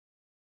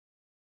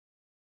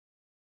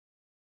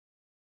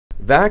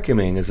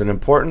Vacuuming is an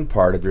important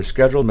part of your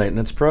scheduled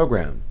maintenance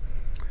program.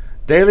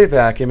 Daily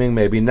vacuuming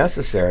may be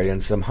necessary in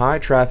some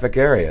high-traffic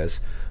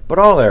areas, but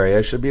all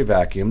areas should be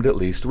vacuumed at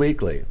least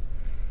weekly.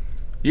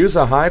 Use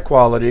a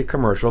high-quality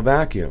commercial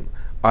vacuum,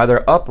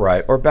 either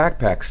upright or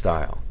backpack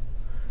style.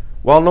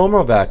 While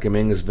normal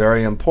vacuuming is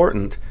very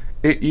important,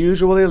 it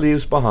usually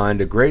leaves behind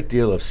a great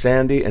deal of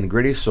sandy and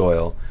gritty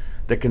soil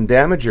that can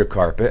damage your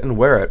carpet and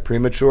wear it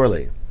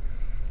prematurely.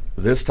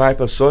 This type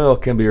of soil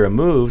can be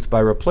removed by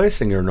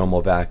replacing your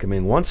normal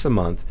vacuuming once a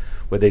month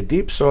with a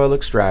deep soil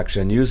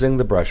extraction using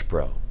the Brush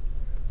Pro.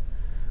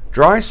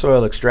 Dry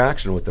soil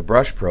extraction with the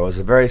Brush Pro is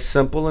a very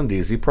simple and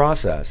easy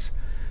process.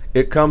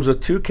 It comes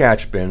with 2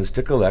 catch bins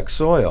to collect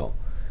soil.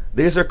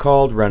 These are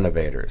called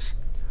renovators.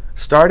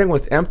 Starting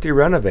with empty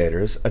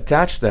renovators,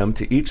 attach them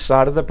to each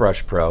side of the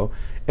Brush Pro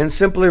and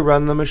simply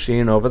run the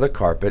machine over the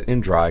carpet in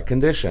dry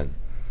condition.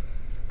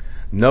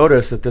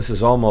 Notice that this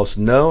is almost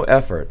no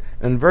effort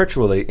and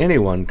virtually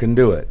anyone can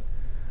do it.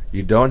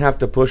 You don't have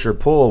to push or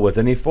pull with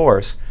any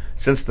force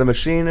since the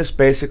machine is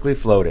basically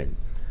floating.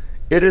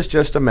 It is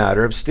just a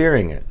matter of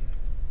steering it.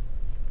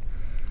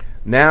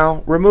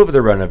 Now remove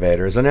the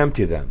renovators and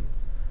empty them.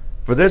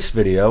 For this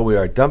video we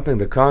are dumping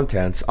the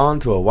contents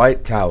onto a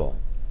white towel.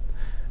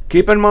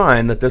 Keep in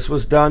mind that this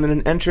was done in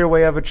an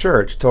entryway of a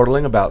church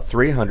totaling about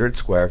 300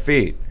 square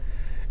feet.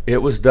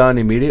 It was done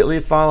immediately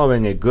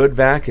following a good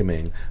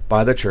vacuuming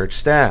by the church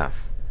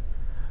staff.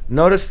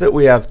 Notice that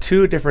we have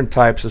 2 different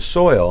types of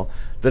soil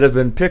that have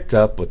been picked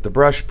up with the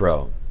Brush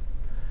Pro.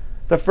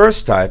 The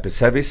first type is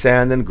heavy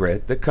sand and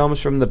grit that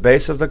comes from the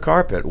base of the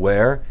carpet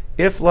where,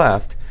 if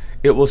left,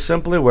 it will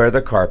simply wear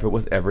the carpet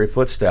with every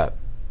footstep.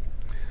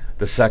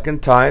 The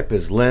second type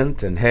is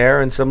lint and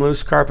hair and some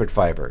loose carpet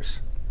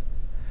fibers.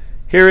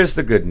 Here is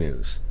the good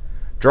news.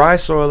 Dry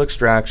soil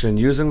extraction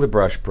using the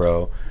Brush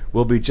Pro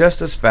will be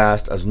just as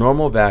fast as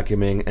normal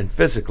vacuuming and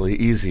physically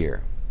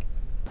easier.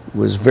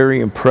 Was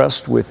very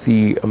impressed with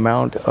the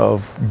amount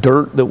of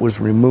dirt that was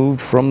removed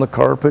from the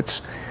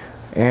carpets,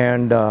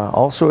 and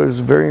also I was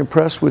very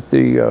impressed with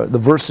the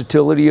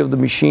versatility of the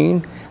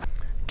machine.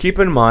 Keep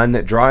in mind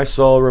that dry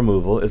soil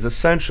removal is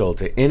essential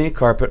to any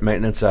carpet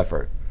maintenance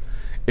effort.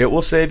 It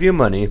will save you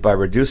money by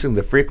reducing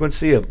the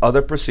frequency of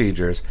other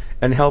procedures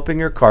and helping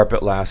your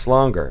carpet last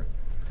longer.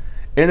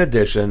 In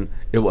addition,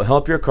 it will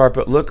help your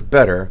carpet look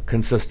better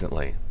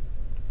consistently.